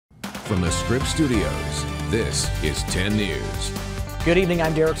from the Scripps Studios, this is 10 News. Good evening,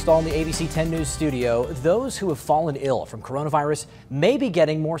 I'm Derek Stahl in the ABC 10 News studio. Those who have fallen ill from coronavirus may be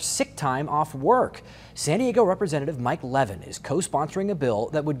getting more sick time off work. San Diego Representative Mike Levin is co-sponsoring a bill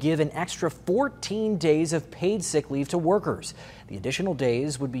that would give an extra 14 days of paid sick leave to workers. The additional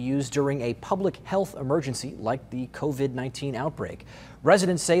days would be used during a public health emergency like the COVID-19 outbreak.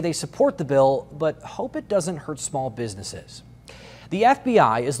 Residents say they support the bill, but hope it doesn't hurt small businesses. The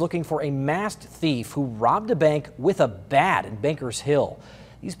FBI is looking for a masked thief who robbed a bank with a bat in Bankers Hill.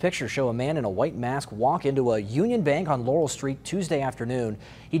 These pictures show a man in a white mask walk into a Union Bank on Laurel Street Tuesday afternoon.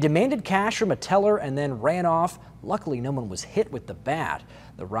 He demanded cash from a teller and then ran off. Luckily, no one was hit with the bat.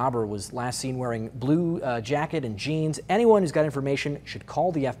 The robber was last seen wearing blue jacket and jeans. Anyone who's got information should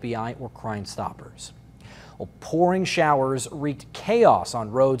call the FBI or Crime Stoppers. Well, pouring showers wreaked chaos on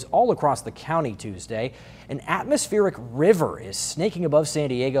roads all across the county Tuesday. An atmospheric river is snaking above San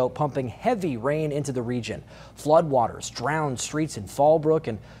Diego, pumping heavy rain into the region. Floodwaters drowned streets in Fallbrook,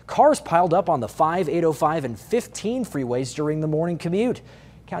 and cars piled up on the 5, 805, and 15 freeways during the morning commute.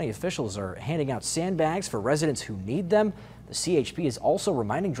 County officials are handing out sandbags for residents who need them. The CHP is also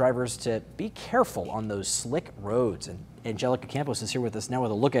reminding drivers to be careful on those slick roads. And Angelica Campos is here with us now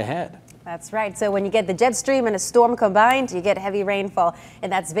with a look ahead. That's right. So when you get the jet stream and a storm combined, you get heavy rainfall.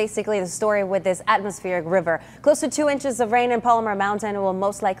 And that's basically the story with this atmospheric river. Close to 2 inches of rain in Palomar Mountain. We'll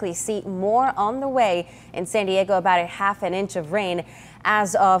most likely see more on the way. In San Diego, about a ½ inch of rain.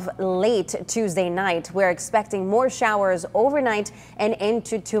 As of late Tuesday night, we're expecting more showers overnight and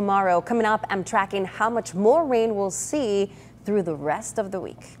into tomorrow. Coming up, I'm tracking how much more rain we'll see through the rest of the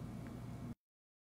week.